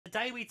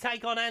Today we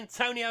take on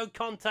Antonio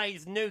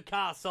Conte's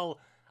Newcastle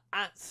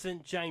at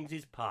St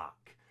James's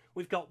Park.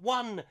 We've got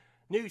one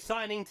new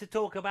signing to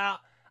talk about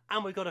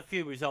and we've got a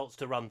few results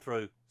to run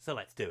through, so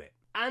let's do it.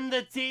 And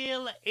the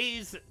deal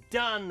is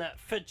done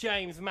for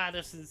James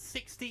Maddison.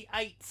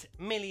 £68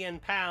 million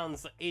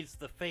is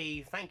the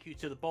fee. Thank you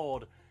to the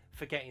board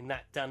for getting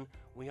that done.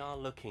 We are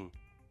looking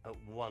at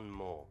one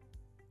more.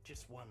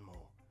 Just one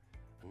more.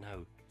 I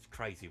know, it's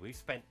crazy. We've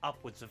spent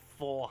upwards of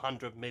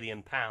 £400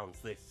 million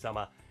this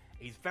summer.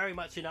 He's very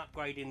much an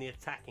upgrade in the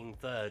attacking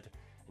third,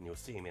 and you'll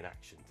see him in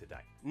action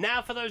today.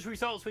 Now for those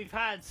results we've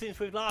had since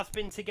we've last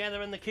been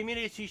together, and the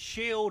Community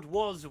Shield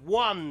was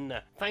won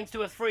thanks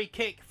to a free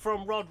kick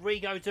from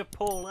Rodrigo de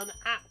Paul, an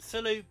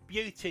absolute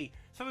beauty.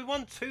 So we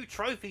won 2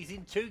 trophies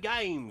in 2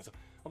 games.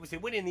 Obviously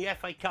winning the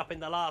FA Cup in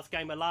the last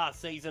game of last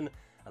season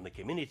and the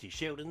Community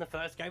Shield in the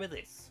first game of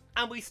this.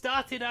 And we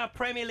started our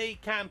Premier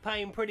League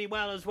campaign pretty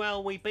well as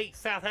well. We beat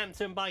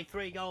Southampton by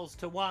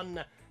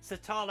 3-1.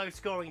 Satalo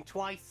scoring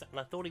twice, and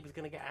I thought he was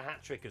going to get a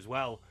hat-trick as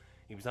well.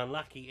 He was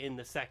unlucky in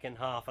the second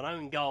half. An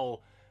own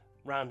goal,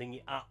 rounding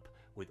it up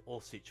with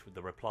Orsic with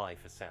the reply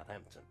for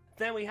Southampton.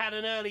 Then we had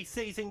an early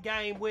season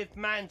game with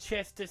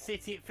Manchester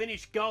City. It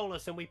finished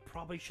goalless, and we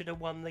probably should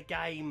have won the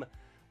game,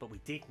 but we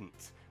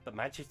didn't. But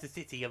Manchester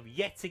City have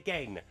yet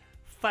again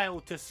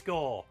failed to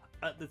score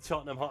at the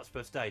Tottenham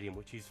Hotspur Stadium,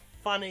 which is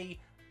funny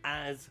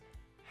as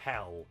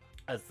hell,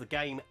 as the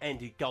game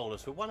ended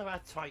goalless with one of our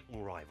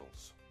title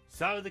rivals.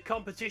 So the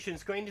competition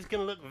screen is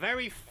going to look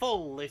very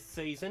full this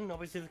season.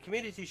 Obviously the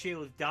Community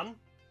Shield is done.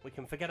 We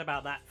can forget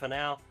about that for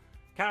now.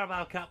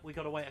 Carabao Cup, we've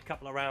got to wait a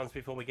couple of rounds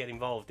before we get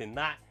involved in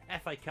that.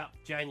 FA Cup,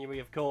 January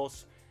of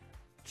course.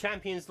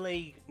 Champions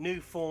League, new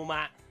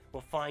format.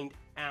 We'll find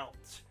out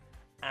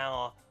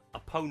our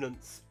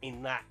opponents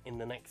in that in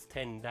the next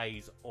 10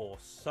 days or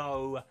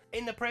so.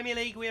 In the Premier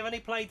League, we have only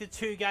played the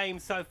 2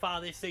 games so far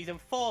this season.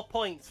 4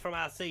 points from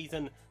our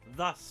season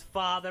thus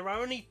far. There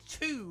are only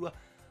 2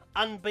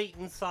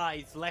 unbeaten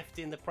sides left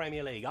in the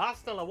Premier League.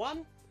 Arsenal are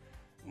one,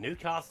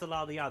 Newcastle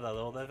are the other,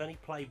 though they've only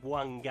played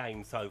 1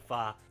 game so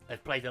far.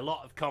 They've played a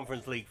lot of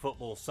Conference League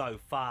football so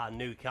far,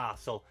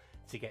 Newcastle,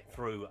 to get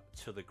through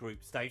to the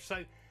group stage.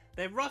 So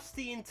they're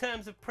rusty in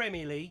terms of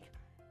Premier League,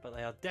 but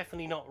they are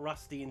definitely not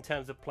rusty in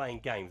terms of playing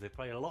games. They've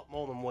played a lot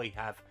more than we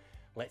have.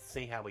 Let's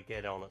see how we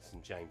get on at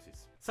St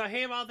James's. So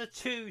here are the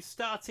 2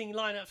 starting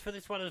lineups for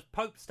this one, as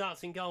Pope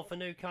starts in goal for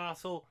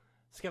Newcastle.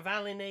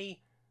 Scavalini,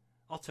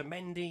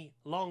 Otamendi,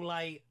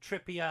 Longley,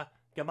 Trippier,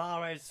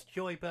 Gamares,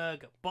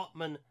 Højbjerg,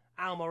 Botman,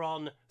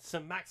 Almiron,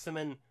 St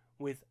Maximin,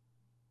 with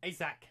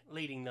Isaac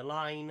leading the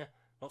line.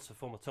 Lots of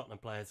former Tottenham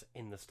players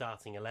in the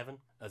starting 11.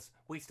 As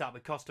we start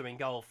with Costa in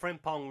goal,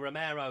 Frimpong,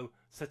 Romero,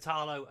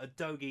 Satalo,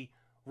 Udogie,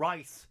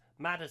 Rice,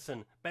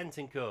 Maddison,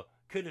 Bentancur,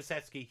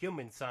 Kulusevski,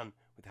 Heung-min Son,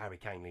 with Harry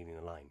Kane leading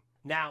the line.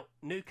 Now,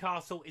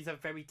 Newcastle is a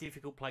very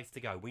difficult place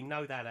to go. We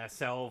know that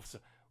ourselves.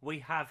 We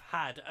have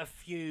had a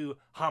few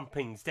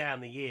humpings down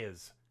the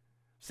years.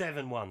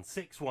 7-1,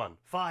 6-1,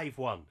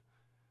 5-1.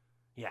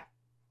 Yeah,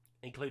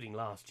 including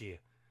last year,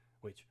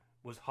 which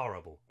was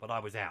horrible, but I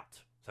was out,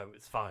 so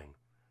it's fine.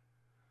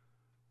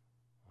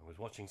 I was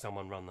watching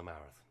someone run the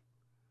marathon.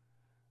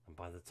 And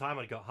by the time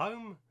I got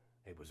home,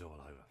 it was all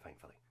over,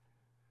 thankfully.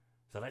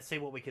 So let's see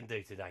what we can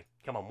do today.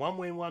 Come on, 1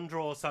 win, 1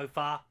 draw so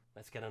far.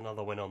 Let's get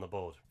another win on the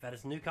board.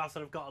 Whereas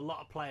Newcastle have got a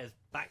lot of players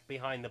back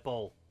behind the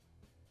ball.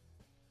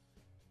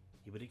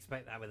 You would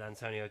expect that with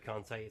Antonio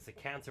Conte. It's a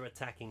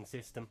counter-attacking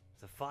system.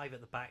 It's a 5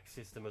 at the back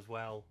system as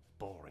well.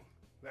 Boring.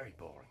 Very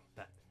boring.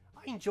 But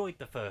I enjoyed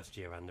the first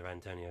year under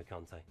Antonio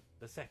Conte.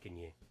 The second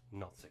year,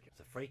 not so good.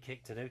 It's a free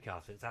kick to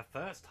Newcastle. It's our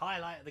first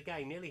highlight of the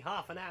game. Nearly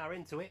half an hour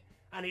into it.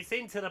 And it's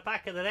into the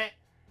back of the net.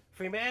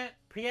 From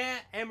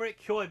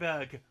Pierre-Emerick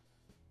Højbjerg.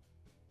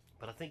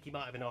 But I think he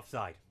might have been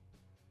offside.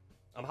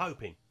 I'm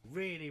hoping.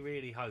 Really,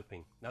 really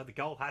hoping. No, the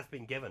goal has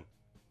been given.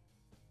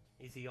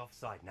 Is he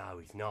offside? No,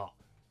 he's not.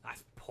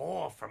 That's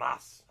poor from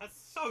us.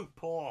 That's so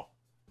poor.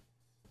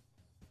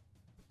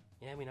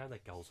 Yeah, we know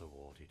that goals are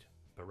awarded.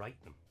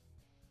 Berate them.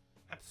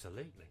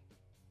 Absolutely.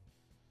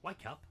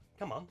 Wake up.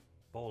 Come on.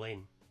 Ball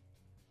in.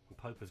 And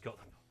Pope has got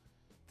them.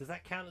 Does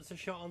that count as a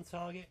shot on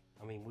target?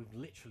 I mean, we've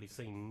literally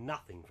seen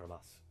nothing from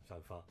us so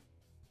far.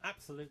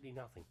 Absolutely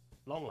nothing.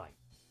 Longley.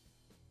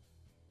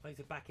 Plays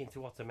it back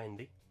into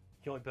Otamendi.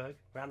 Højbjerg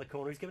round the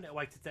corner. He's giving it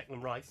away to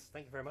Declan Rice.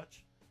 Thank you very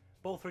much.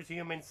 Ball through to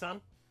Heung-min Son.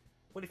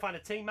 Will he find a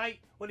teammate?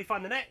 Will he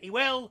find the net? He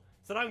will.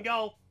 It's an own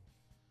goal.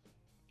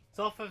 It's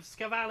off of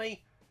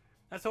Scavalli.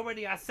 That's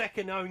already our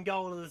 2nd own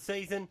goal of the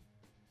season.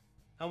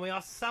 And we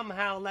are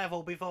somehow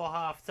level before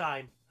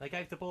half-time. They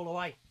gave the ball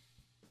away.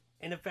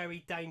 In a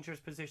very dangerous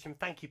position.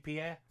 Thank you,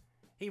 Pierre.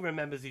 He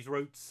remembers his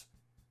roots.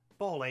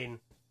 Ball in.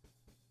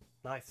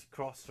 Nice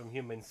cross from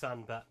Heung-min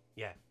Son. But,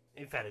 yeah,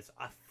 in fairness,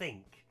 I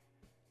think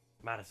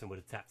Maddison would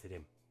have tapped it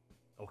in.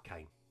 Or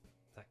Kane.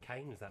 Is that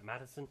Kane? Is that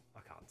Maddison?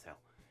 I can't tell.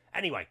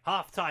 Anyway,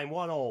 half-time,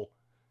 1-1.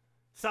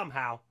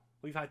 Somehow,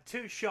 we've had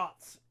 2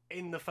 shots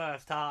in the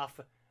first half.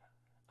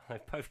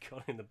 They've both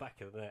gone in the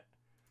back of the net.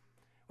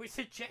 Which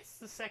suggests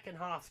the second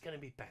half's going to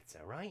be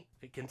better, right?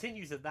 If it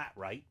continues at that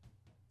rate,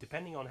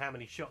 depending on how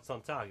many shots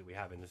on target we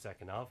have in the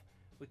second half,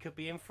 we could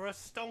be in for a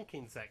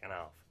stonking second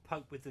half.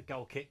 Pope with the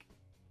goal kick.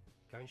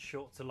 Going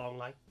short to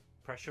Longley.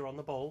 Pressure on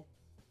the ball.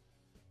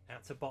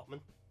 Out to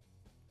Botman.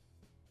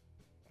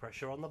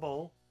 Pressure on the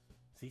ball.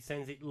 As he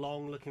sends it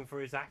long, looking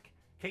for Isaac.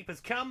 Keeper's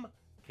come.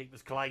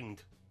 Keeper's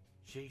claimed.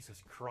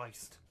 Jesus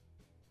Christ.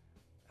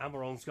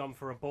 Almiron's gone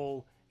for a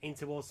ball in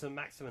towards St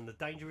Maximin. The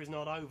danger is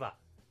not over.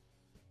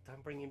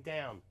 Don't bring him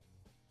down.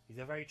 He's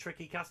a very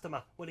tricky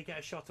customer. Will he get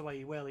a shot away?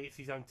 He will. He hits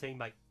his own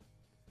teammate.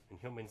 And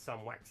Hyun-Min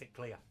Son whacks it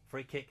clear.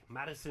 Free kick.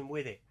 Maddison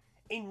with it.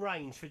 In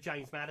range for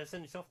James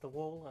Maddison. It's off the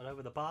wall and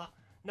over the bar.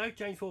 No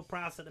James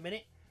Ward-Prowse at the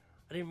minute.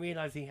 I didn't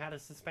realise he had a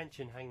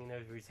suspension hanging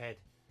over his head.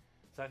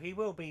 So he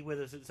will be with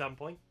us at some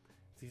point.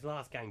 It's his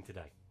last game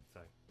today.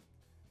 So,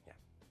 yeah.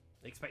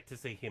 Expect to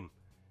see him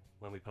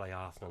when we play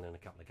Arsenal in a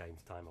couple of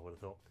games' time, I would have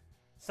thought.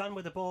 Son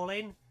with the ball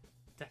in.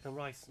 Declan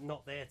Rice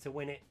not there to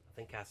win it. I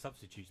think our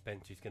substitutes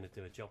bench is going to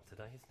do a job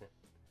today, isn't it?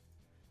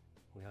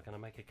 We are going to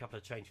make a couple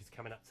of changes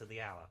coming up to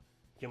the hour.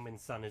 Hyun-Min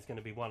Son is going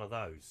to be one of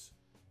those.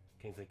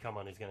 Kingsley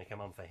Coman is going to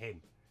come on for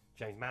him.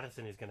 James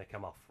Maddison is going to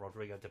come off.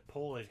 Rodrigo De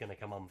Paul is going to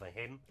come on for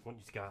him. I want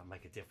you to go out and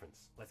make a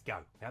difference. Let's go.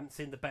 We haven't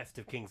seen the best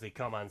of Kingsley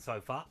Coman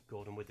so far.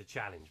 Gordon with the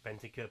challenge.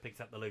 Bentancur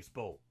picks up the loose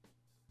ball.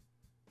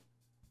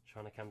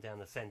 Trying to come down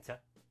the centre.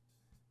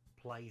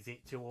 Plays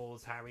it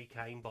towards Harry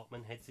Kane.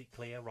 Botman heads it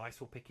clear. Rice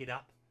will pick it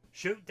up.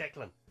 Shoot,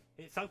 Declan.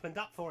 It's opened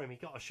up for him. He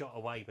got a shot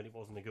away, but it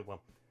wasn't a good one.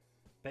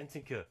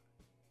 Bentancur.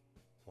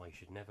 That's why you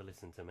should never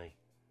listen to me.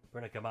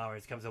 Bruno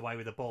Guimaraes comes away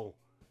with the ball.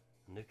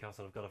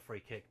 Newcastle have got a free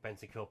kick.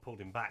 Bentancur pulled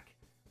him back.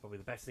 Probably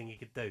the best thing he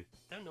could do.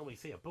 Don't normally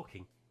see a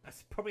booking.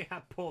 That's probably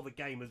how poor the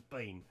game has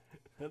been.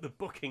 The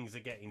bookings are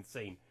getting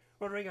seen.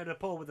 Rodrigo De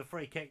Paul with the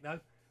free kick, though.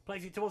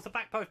 Plays it towards the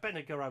back post.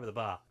 Bentancur over the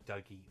bar.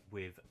 Doki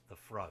with the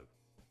throw.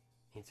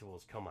 In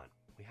towards Coman.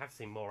 We have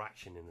seen more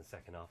action in the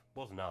second half.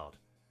 Wasn't hard.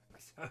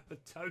 So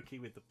Doki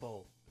with the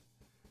ball.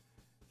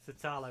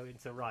 Satalo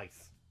into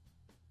Rice.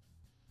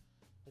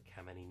 Look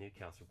how many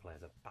Newcastle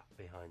players are back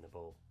behind the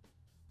ball.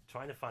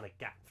 Trying to find a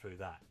gap through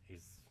that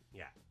is,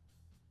 yeah.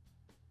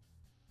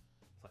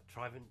 It's like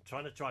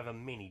trying to drive a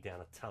Mini down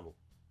a tunnel.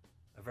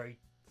 A very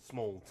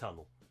small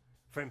tunnel.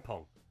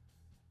 Frimpong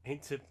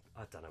into,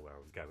 I don't know where I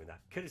was going with that.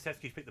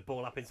 Kulusevski's picked the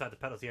ball up inside the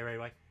penalty area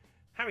anyway.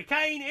 Harry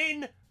Kane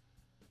in!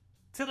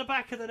 To the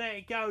back of the net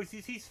it goes.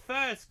 It's his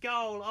first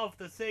goal of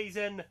the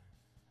season.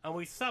 And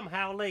we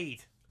somehow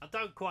lead. I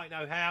don't quite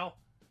know how.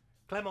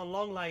 Clement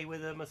Longley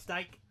with a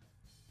mistake.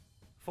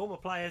 Former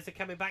players are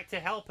coming back to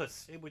help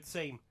us, it would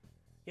seem.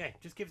 Yeah,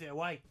 just gives it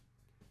away.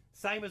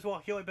 Same as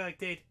what Højbjerg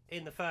did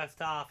in the first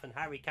half, and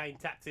Harry Kane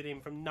tapped it in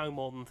from no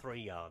more than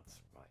 3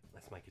 yards. Right,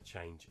 let's make a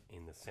change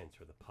in the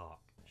centre of the park,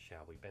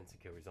 shall we?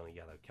 Bentancur is on a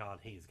yellow card.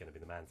 He is going to be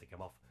the man to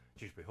come off.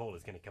 Dewsbury Hall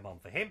is going to come on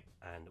for him,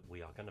 and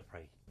we are going to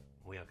pray.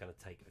 We are going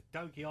to take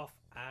Dogi off,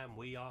 and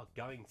we are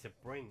going to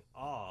bring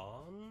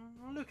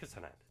on Lucas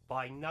Hernandez.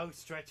 By no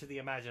stretch of the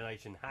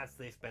imagination has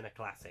this been a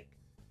classic,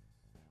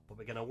 but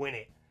we're going to win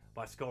it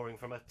by scoring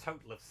from a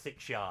total of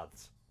 6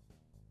 yards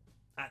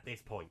at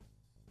this point.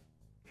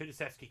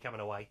 Kulusevski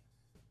coming away.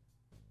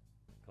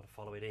 Got to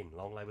follow it in.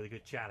 Longley with a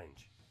good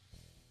challenge.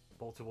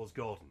 Ball towards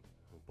Gordon.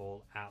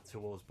 Ball out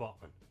towards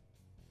Botman.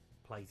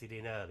 Plays it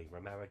in early.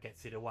 Romero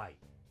gets it away.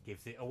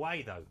 Gives it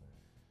away though.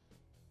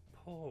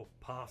 Poor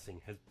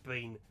passing has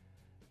been,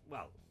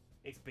 well,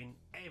 it's been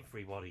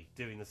everybody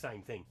doing the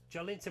same thing.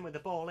 Joelinton with the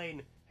ball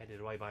in.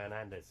 Headed away by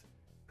Hernandez.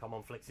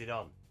 Coman flicks it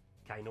on.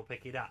 Kane will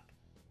pick it up.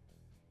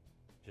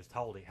 Just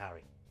hold it,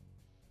 Harry.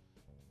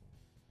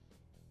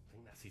 I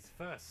think that's his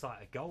first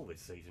sight of goal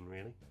this season,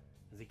 really.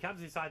 As he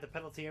comes inside the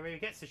penalty area, he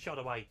gets the shot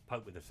away.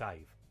 Pope with a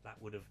save. That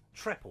would have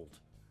tripled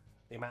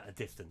the amount of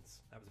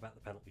distance. That was about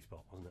the penalty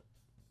spot, wasn't it?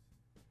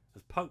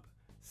 As Pope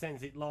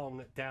sends it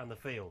long down the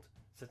field.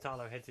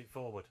 Satalo heads it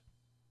forward.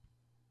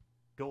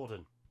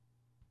 Gordon.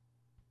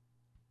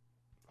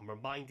 I'm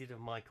reminded of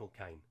Michael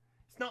Caine.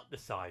 It's not the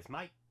size,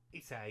 mate.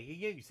 It's how you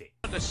use it.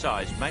 Not the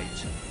size, mate.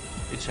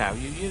 It's how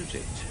you use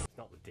it. It's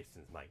not the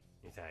distance, mate.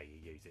 It's how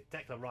you use it.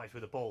 Declan Rice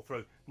with the ball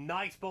through.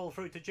 Nice ball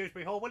through to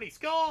Dewsbury Hall. Will he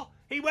score?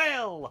 He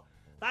will!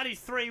 That is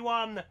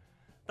 3-1.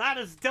 That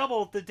has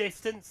doubled the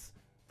distance.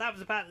 That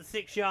was about the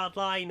 6-yard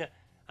line.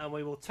 And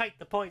we will take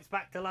the points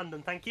back to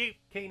London. Thank you.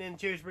 Keenan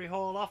Dewsbury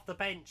Hall off the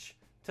bench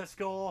to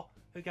score.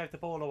 Who gave the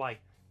ball away?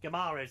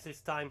 Guimaraes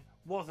this time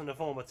wasn't a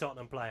former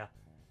Tottenham player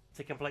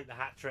to complete the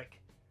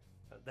hat-trick.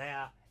 But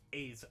there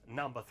is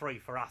number 3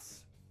 for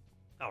us.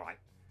 Alright,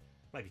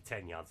 maybe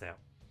 10 yards out.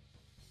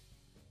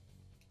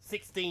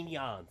 16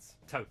 yards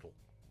total,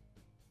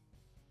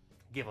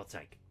 give or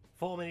take.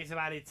 4 minutes of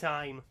added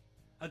time.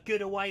 A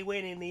good away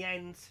win in the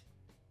end.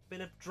 Been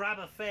a drab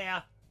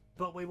affair,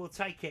 but we will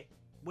take it.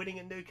 Winning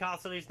at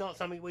Newcastle is not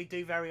something we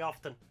do very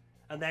often.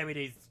 And there it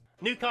is.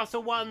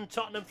 Newcastle 1,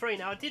 Tottenham 3.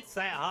 Now, I did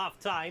say at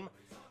half-time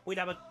we'd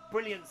have a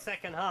brilliant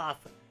second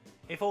half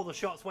if all the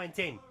shots went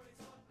in.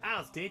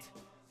 Ours did.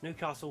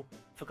 Newcastle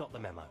forgot the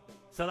memo.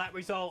 So that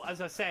result,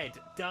 as I said,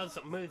 does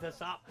move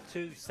us up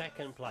to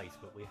second place.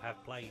 But we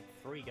have played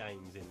 3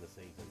 games in the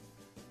season.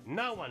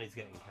 No one is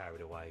getting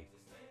carried away.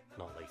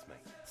 not least me.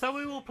 So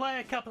we will play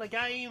a couple of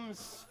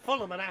games,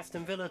 Fulham and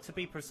Aston Villa to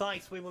be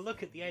precise. We will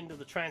look at the end of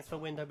the transfer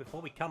window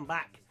before we come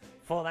back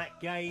for that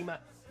game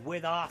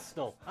with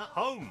Arsenal at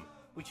home,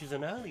 which is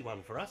an early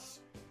one for us.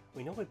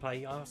 We normally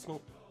play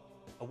Arsenal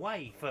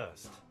away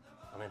first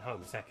and then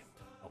home second,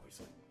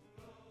 obviously.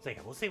 So yeah,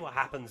 we'll see what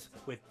happens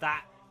with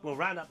that. We'll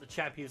round up the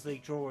Champions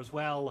League draw as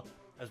well,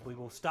 as we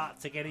will start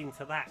to get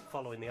into that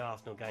following the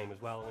Arsenal game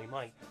as well. And we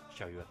might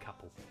show you a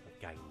couple of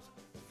games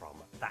from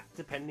that,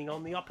 depending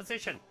on the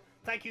opposition.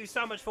 Thank you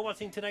so much for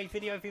watching today's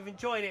video. If you've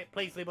enjoyed it,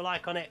 please leave a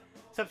like on it.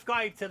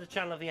 Subscribe to the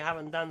channel if you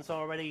haven't done so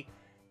already.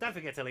 Don't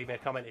forget to leave me a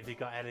comment if you've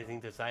got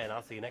anything to say, and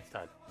I'll see you next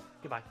time.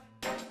 Goodbye.